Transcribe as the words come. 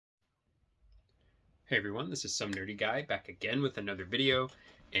Hey everyone, this is Some Nerdy Guy back again with another video,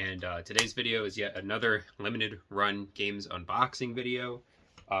 and today's video is yet another limited run games unboxing video.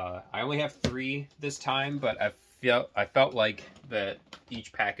 I only have 3 this time, but I felt like that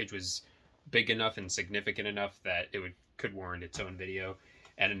each package was big enough and significant enough that it could warrant its own video,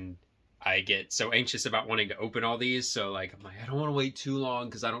 and I get so anxious about wanting to open all these, so like I'm like I don't want to wait too long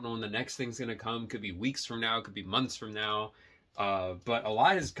because I don't know when the next thing's gonna come. Could be weeks from now, could be months from now, but a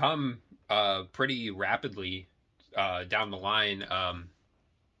lot has come pretty rapidly down the line.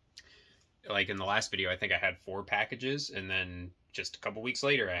 Like in the last video, I think I had 4 packages, and then just a couple weeks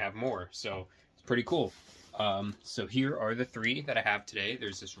later, I have more. So it's pretty cool. So here are the 3 that I have today.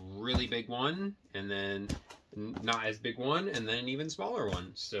 There's this really big one, and then not as big one, and then an even smaller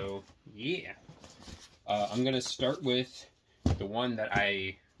one. So yeah, I'm gonna start with the one that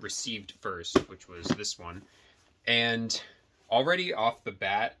I received first, which was this one. And already off the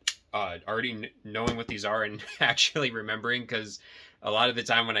bat, already knowing what these are and actually remembering, because a lot of the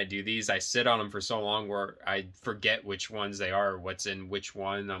time when I do these, I sit on them for so long where I forget which ones they are, what's in which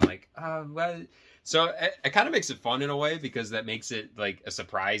one. I'm like, well, so it kind of makes it fun in a way, because that makes it like a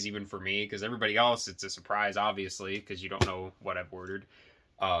surprise even for me, because everybody else, it's a surprise, obviously, because you don't know what I've ordered.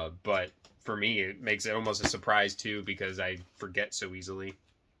 But for me, it makes it almost a surprise too, because I forget so easily.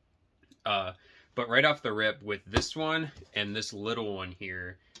 But right off the rip with this one and this little one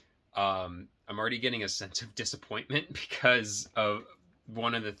here, I'm already getting a sense of disappointment because of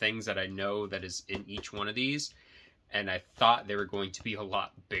one of the things that I know that is in each one of these, and I thought they were going to be a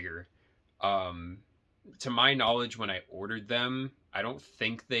lot bigger. To my knowledge, when I ordered them, I don't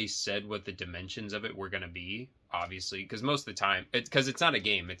think they said what the dimensions of it were going to be, obviously, because most of the time, because it's not a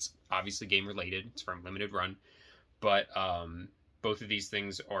game, it's obviously game related, it's from Limited Run, but both of these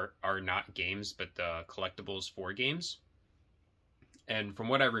things are not games, but the collectibles for games. And from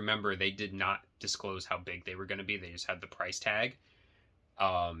what I remember, they did not disclose how big they were going to be. They just had the price tag.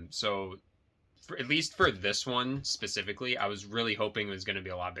 So at least for this one specifically, I was really hoping it was going to be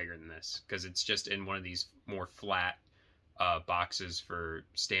a lot bigger than this, because it's just in one of these more flat boxes for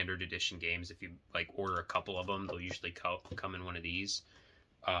standard edition games. If you like order a couple of them, they'll usually come in one of these.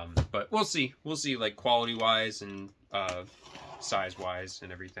 But we'll see. We'll see, like, quality-wise and size-wise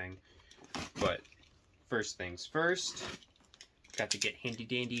and everything. But first things first, got to get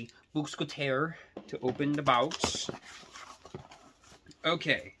handy-dandy Bouscultaire to open the box.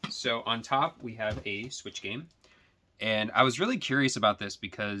 Okay, so on top we have a Switch game. And I was really curious about this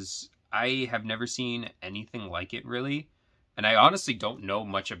because I have never seen anything like it, really. And I honestly don't know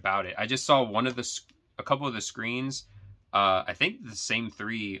much about it. I just saw a couple of the screens. I think the same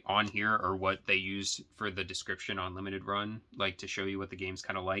 3 on here are what they use for the description on Limited Run, like to show you what the game's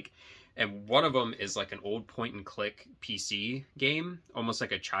kind of like. And one of them is like an old point-and-click PC game, almost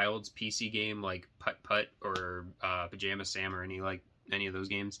like a child's PC game, like Putt Putt or Pajama Sam or any of those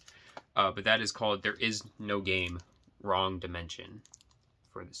games. But that is called There Is No Game, Wrong Dimension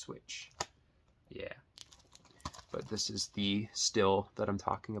for the Switch. Yeah. But this is the still that I'm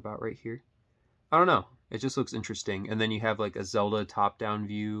talking about right here. I don't know. It just looks interesting. And then you have like a Zelda top-down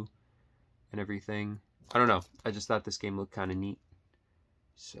view and everything. I don't know. I just thought this game looked kind of neat.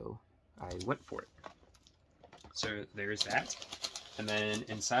 So I went for it. So there's that. And then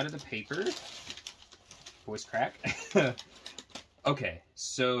inside of the paper, voice crack. Okay,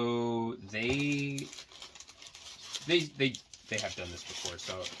 so they have done this before,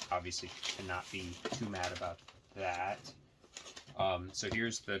 so obviously cannot be too mad about that. So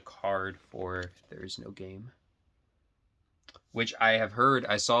here's the card for There Is No Game, which I have heard.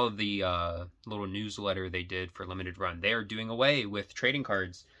 I saw the little newsletter they did for Limited Run. They are doing away with trading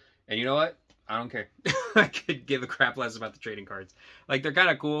cards, and you know what? I don't care. I could give a crap less about the trading cards. Like, they're kind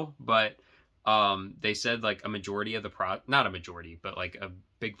of cool, but they said like a majority of not a majority, but like a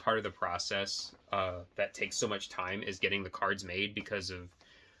big part of the process that takes so much time is getting the cards made, because of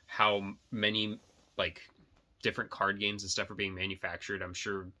how many like different card games and stuff are being manufactured. I'm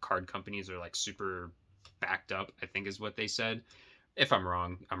sure card companies are like super backed up, I think is what they said. If I'm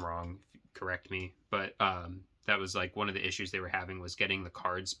wrong, I'm wrong. Correct me. But that was like one of the issues they were having, was getting the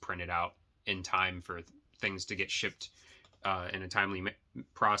cards printed out in time for things to get shipped in a timely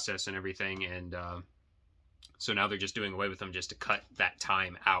process and everything. And so now they're just doing away with them just to cut that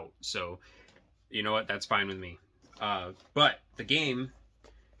time out. So you know what? That's fine with me. But the game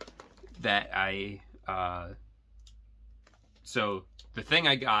that so the thing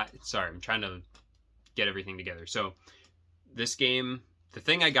I got, sorry, I'm trying to get everything together. So this game, the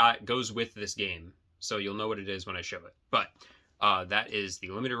thing I got goes with this game, so you'll know what it is when I show it. But that is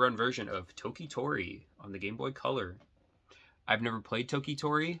the limited run version of Toki Tori on the Game Boy Color. I've never played Toki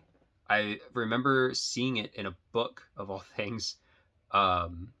Tori. I remember seeing it in a book, of all things.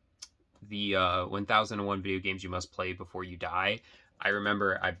 The 1001 Video Games You Must Play Before You Die. I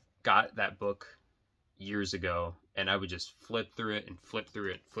remember I got that book years ago, and I would just flip through it and flip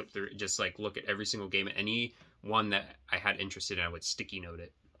through it, flip through it, just like look at every single game. Any one that I had interested in, I would sticky note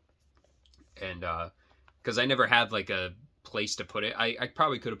it. And because I never had like a place to put it, I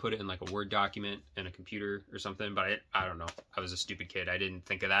probably could have put it in like a Word document in a computer or something, but I don't know. I was a stupid kid. I didn't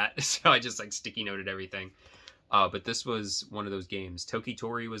think of that, so I just like sticky noted everything. But this was one of those games. Toki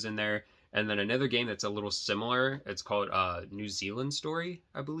Tori was in there. And then another game that's a little similar. It's called New Zealand Story,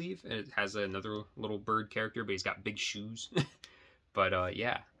 I believe. And it has another little bird character, but he's got big shoes. But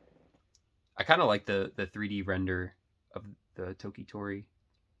yeah. I kind of like the 3D render of the Toki Tori.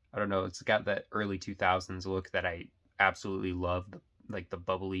 I don't know. It's got that early 2000s look that I absolutely love. Like the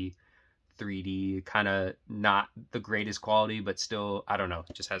bubbly 3D, kind of not the greatest quality, but still, I don't know.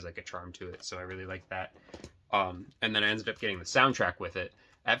 It just has like a charm to it. So I really like that. And then I ended up getting the soundtrack with it.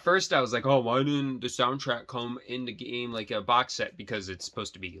 At first, I was like, oh, why didn't the soundtrack come in the game like a box set? Because it's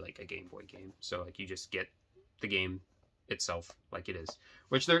supposed to be like a Game Boy game. So, like, you just get the game itself like it is.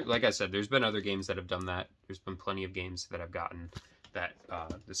 Which, like I said, there's been other games that have done that. There's been plenty of games that I've gotten that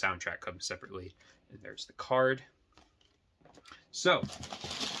the soundtrack comes separately. And there's the card. So,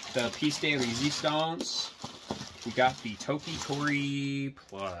 the Piece de Resistance. We got the Toki Tori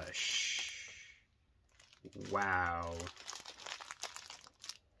plush. Wow.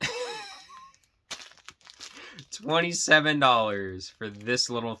 $27 for this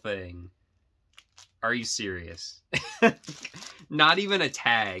little thing. Are you serious? Not even a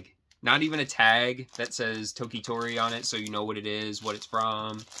tag. Not even a tag that says Toki Tori on it so you know what it is, what it's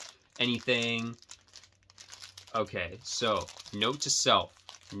from, anything. Okay, so note to self.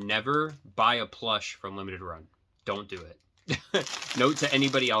 Never buy a plush from Limited Run. Don't do it. Note to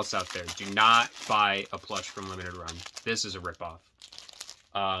anybody else out there. Do not buy a plush from Limited Run. This is a ripoff.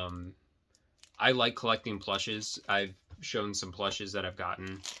 I like collecting plushes. I've shown some plushes that I've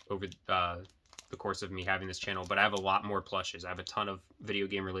gotten over the course of me having this channel, but I have a lot more plushes. I have a ton of video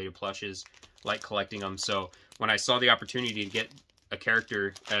game related plushes, like collecting them. So when I saw the opportunity to get a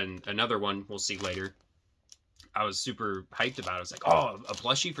character and another one we'll see later, I was super hyped about it. I was like, oh, a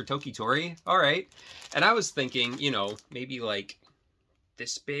plushie for Toki Tori? All right. And I was thinking, you know, maybe like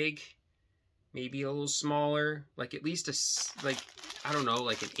this big, maybe a little smaller, like at least like, I don't know,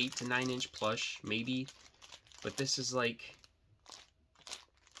 like an 8 to 9 inch plush, maybe. But this is like,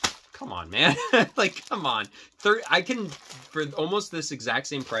 come on, man. Like, come on. I can, for almost this exact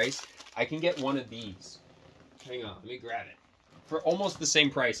same price, I can get one of these. Hang on, let me grab it. For almost the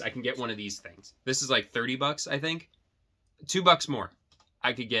same price, I can get one of these things. This is like 30 bucks, I think. $2 more.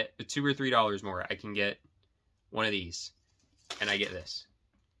 I could get $2 or $3 more. I can get one of these. And I get this.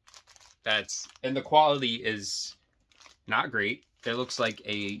 And the quality is not great. It looks like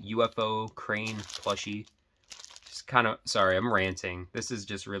a UFO crane plushie. Just kind of, sorry, I'm ranting. This is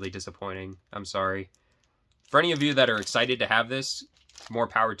just really disappointing. I'm sorry. For any of you that are excited to have this, more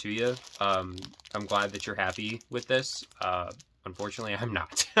power to you. I'm glad that you're happy with this. Unfortunately, I'm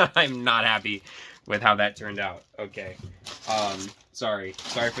not. I'm not happy with how that turned out. Okay. Sorry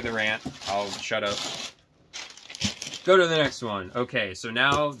for the rant. I'll shut up. Go to the next one. Okay, so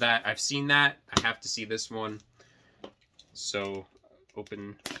now that I've seen that, I have to see this one. So,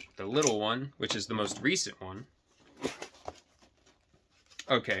 open the little one, which is the most recent one.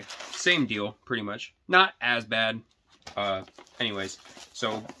 Okay, same deal, pretty much. Not as bad. Anyways,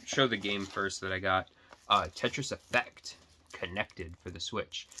 so show the game first that I got. Tetris Effect Connected for the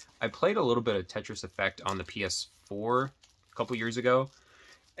Switch. I played a little bit of Tetris Effect on the PS4 a couple years ago,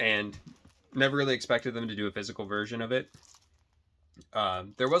 and never really expected them to do a physical version of it.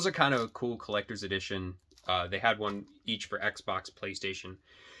 There was a kind of cool collector's edition. They had one each for Xbox, PlayStation,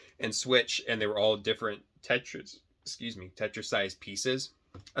 and Switch, and they were all different Tetris-sized pieces.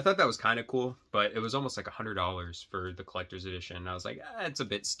 I thought that was kind of cool, but it was almost like $100 for the collector's edition. And I was like, it's a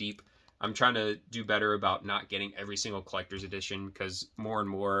bit steep. I'm trying to do better about not getting every single collector's edition, because more and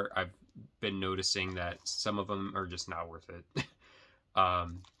more I've been noticing that some of them are just not worth it.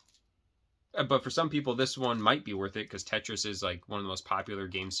 But for some people, this one might be worth it, because Tetris is like one of the most popular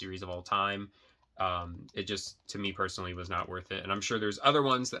game series of all time. It just, to me personally, was not worth it. And I'm sure there's other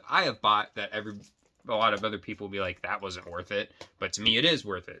ones that I have bought that a lot of other people will be like, that wasn't worth it. But to me, it is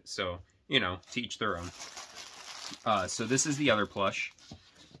worth it. So, you know, to each their own. So this is the other plush.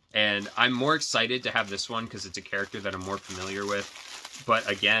 And I'm more excited to have this one because it's a character that I'm more familiar with. But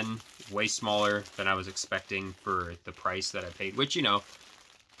again, way smaller than I was expecting for the price that I paid. Which, you know,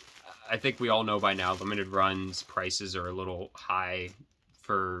 I think we all know by now, limited runs prices are a little high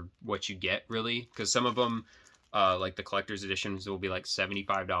for what you get, really, because some of them, like the collector's editions, will be like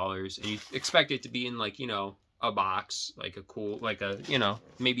 $75, and you expect it to be in, like, you know, a box, like a cool, like a, you know,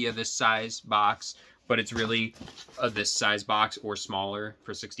 maybe a this size box, but it's really a this size box or smaller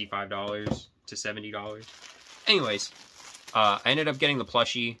for $65 to $70. Anyways, I ended up getting the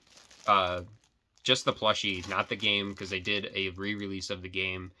plushie, just the plushie, not the game, because they did a re-release of the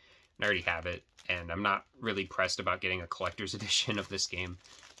game, and I already have it, and I'm not really pressed about getting a collector's edition of this game.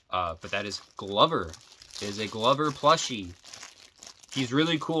 But that is Glover. It is a Glover plushie. He's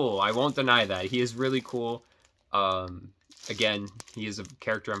really cool. I won't deny that. He is really cool. Again, he is a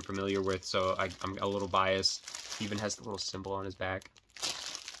character I'm familiar with, so I'm a little biased. He even has the little symbol on his back.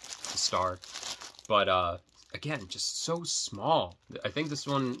 The star. But, again, just so small. I think this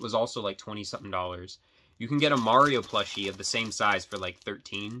one was also like $20-something. You can get a Mario plushie of the same size for like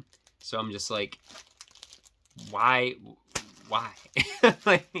 $13. So I'm just like, why?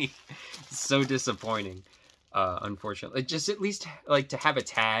 Like, so disappointing. Unfortunately, just at least like to have a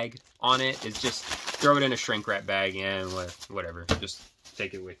tag on it is just throw it in a shrink wrap bag and whatever. Just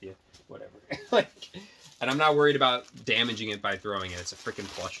take it with you, whatever. Like, and I'm not worried about damaging it by throwing it. It's a freaking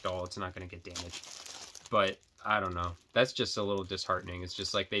plush doll. It's not going to get damaged. But I don't know. That's just a little disheartening. It's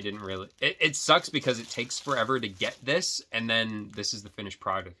just like they didn't really... It sucks because it takes forever to get this, and then this is the finished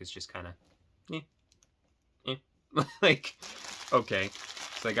product. It's just kind of... Like, okay.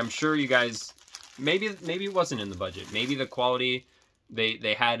 It's like, I'm sure you guys... Maybe it wasn't in the budget. Maybe the quality,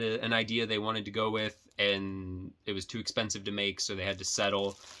 they had an idea they wanted to go with, and it was too expensive to make, so they had to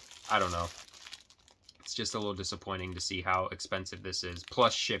settle. I don't know. It's just a little disappointing to see how expensive this is,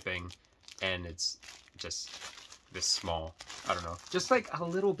 plus shipping, and it's just this small. I don't know, just like a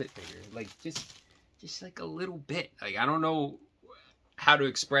little bit bigger, like just like a little bit. Like, I don't know how to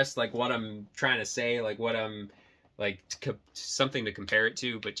express like what I'm trying to say, like what I'm like something to compare it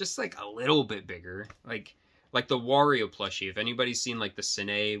to, but just like a little bit bigger, like the Wario plushie. If anybody's seen like the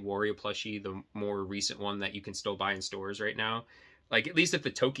Sine Wario plushie, the more recent one that you can still buy in stores right now, like at least if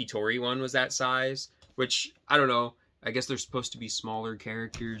the Tokitori one was that size, which I don't know, I guess they're supposed to be smaller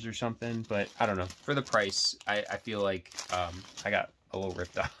characters or something, but I don't know. For the price, I feel like I got a little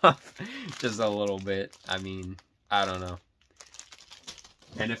ripped off. Just a little bit. I mean, I don't know.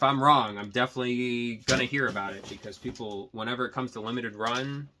 And if I'm wrong, I'm definitely going to hear about it, because people, whenever it comes to limited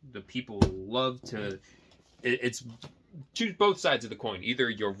run, the people love to... It's choose both sides of the coin. Either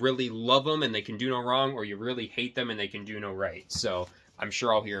you really love them and they can do no wrong, or you really hate them and they can do no right. So I'm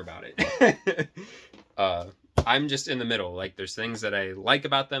sure I'll hear about it. I'm just in the middle. Like, there's things that I like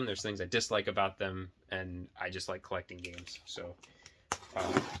about them, there's things I dislike about them, and I just like collecting games. So,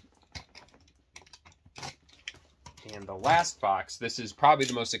 and the last box, this is probably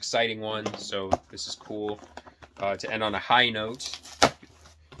the most exciting one, so this is cool to end on a high note.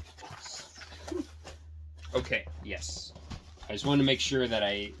 Okay, yes. I just wanted to make sure that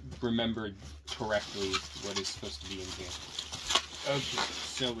I remembered correctly what is supposed to be in here. Okay,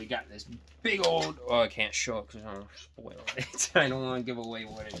 so we got this big old... Oh, I can't show it because I don't want to spoil it. I don't want to give away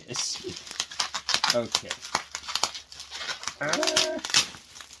what it is. Okay.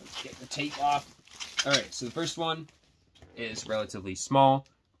 Let's get the tape off. Alright, so the first one is relatively small,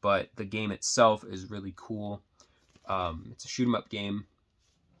 but the game itself is really cool. It's a shoot-'em-up game.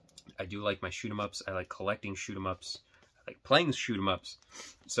 I do like my shoot-'em-ups. I like collecting shoot-'em-ups. I like playing shoot-'em-ups.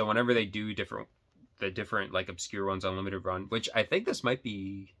 So whenever they do the different like obscure ones on limited run, which I think this might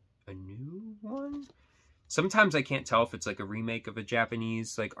be a new one. Sometimes I can't tell if it's like a remake of a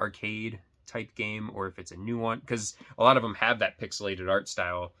Japanese like arcade type game or if it's a new one, because a lot of them have that pixelated art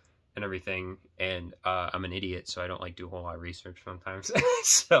style and everything, and I'm an idiot, so I don't like do a whole lot of research sometimes.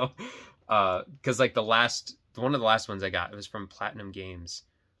 So because like one of the last ones I got, it was from Platinum Games.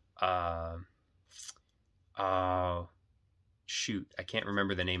 Shoot, I can't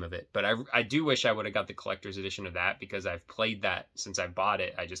remember the name of it, but I do wish I would have got the collector's edition of that, because I've played that since I bought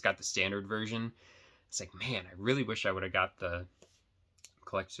it. I just got the standard version. It's like, man, I really wish I would have got the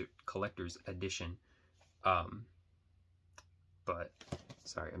collector's edition. But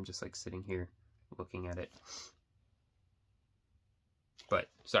sorry, I'm just like sitting here looking at it. But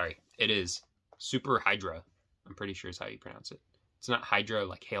sorry, it is Super Hydra. I'm pretty sure is how you pronounce it. It's not Hydra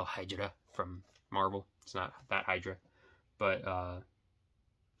like Hail Hydra from Marvel. It's not that Hydra. But I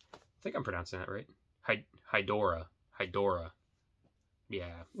think I'm pronouncing that right. Hydora.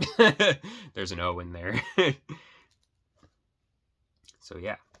 Yeah. There's an O in there. So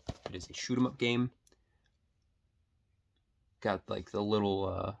yeah, it is a shoot 'em up game. Got like the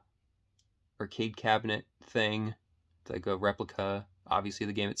little arcade cabinet thing. It's like a replica. Obviously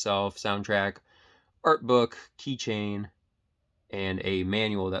the game itself, soundtrack, art book, keychain, and a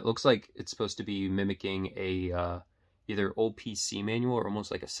manual that looks like it's supposed to be mimicking a either old PC manual or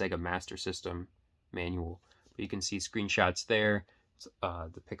almost like a Sega Master System manual. But you can see screenshots there. It's,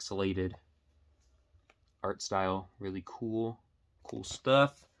 the pixelated art style, really cool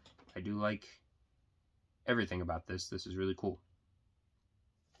stuff. I do like everything about this. This is really cool.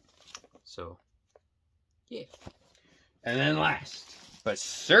 So, yeah. And then last, but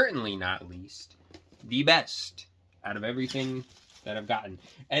certainly not least, the best out of everything that I've gotten.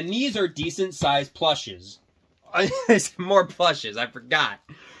 And these are decent sized plushes. There's more plushes, I forgot.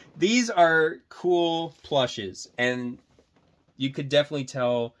 These are cool plushes, and you could definitely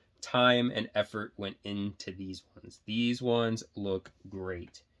tell time and effort went into these ones. These ones look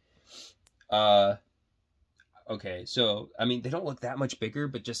great. Okay, so, I mean, they don't look that much bigger,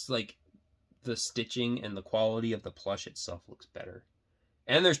 but just, like, the stitching and the quality of the plush itself looks better.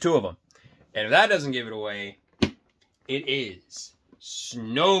 And there's 2 of them. And if that doesn't give it away, it is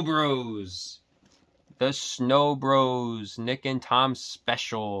Snow Bros. The Snow Bros. Nick and Tom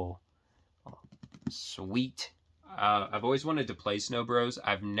special. Sweet. I've always wanted to play Snow Bros.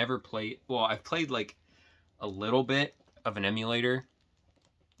 I've never played... Well, I've played, like, a little bit of an emulator.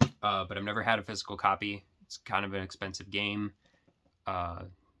 But I've never had a physical copy. It's kind of an expensive game. At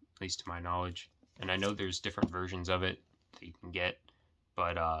least to my knowledge. And I know there's different versions of it that you can get.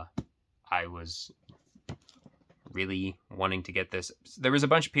 But I was really wanting to get this. There was a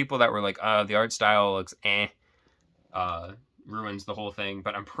bunch of people that were like, the art style looks ruins the whole thing.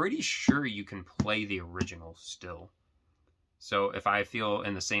 But I'm pretty sure you can play the original still. So if I feel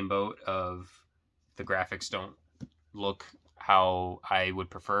in the same boat of the graphics don't look how I would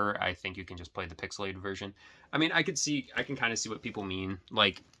prefer, I think you can just play the pixelated version. I mean, I can kind of see what people mean.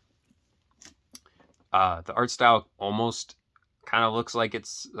 Like, the art style almost kind of looks like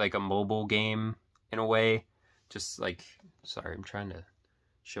it's like a mobile game in a way. Just like, sorry, I'm trying to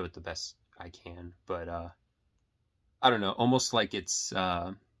show it the best I can. But, I don't know, almost like it's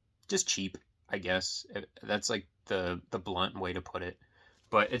just cheap, I guess. That's like the blunt way to put it.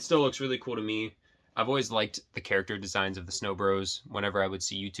 But it still looks really cool to me. I've always liked the character designs of the Snow Bros. Whenever I would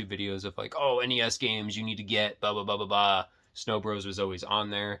see YouTube videos of like, oh, NES games you need to get, blah, blah, blah, blah, blah. Snow Bros was always on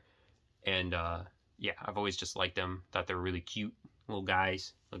there. And, yeah, I've always just liked them. Thought they were really cute little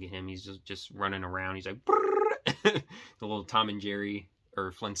guys. Look at him. He's just running around. He's like, the little Tom and Jerry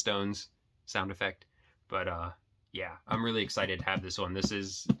or Flintstones sound effect. But, yeah, I'm really excited to have this one. This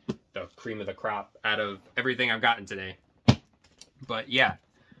is the cream of the crop out of everything I've gotten today. But, yeah.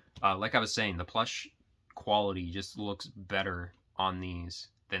 Like I was saying, the plush quality just looks better on these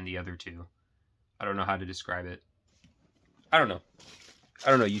than the other 2. I don't know how to describe it. I don't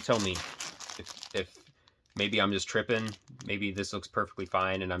know. You tell me if maybe I'm just tripping. Maybe this looks perfectly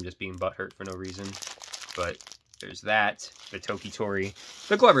fine and I'm just being butthurt for no reason. But there's that. The Tokitori.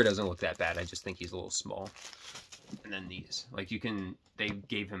 The Glover doesn't look that bad. I just think he's a little small. And then these. Like they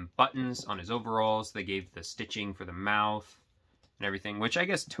gave him buttons on his overalls. They gave the stitching for the mouth and everything, which I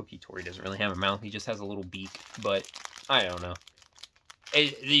guess Tokitori doesn't really have a mouth. He just has a little beak, but I don't know.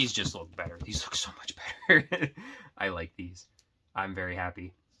 These just look better. These look so much better. I like these. I'm very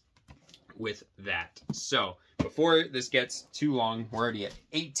happy with that. So, before this gets too long, we're already at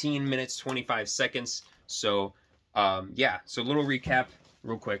 18 minutes, 25 seconds. So, yeah. So, little recap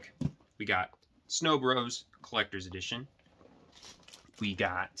real quick. We got Snow Bros. Collector's Edition. We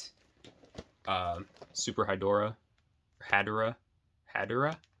got Super Hadora. Hadora?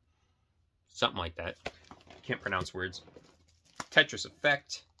 Something like that. Can't pronounce words. Tetris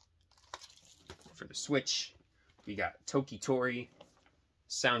Effect for the Switch. We got Tokitori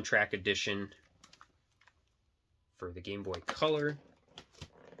Soundtrack Edition for the Game Boy Color.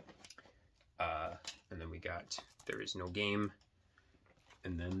 And then we got There Is No Game.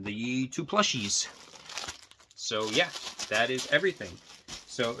 And then the 2 plushies. So yeah, that is everything.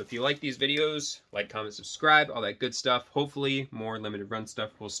 So if you like these videos, like, comment, subscribe, all that good stuff. Hopefully more limited run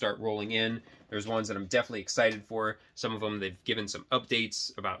stuff will start rolling in. There's ones that I'm definitely excited for. Some of them, they've given some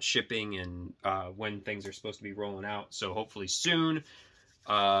updates about shipping and when things are supposed to be rolling out. So hopefully soon.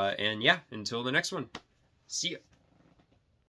 And yeah, until the next one. See ya.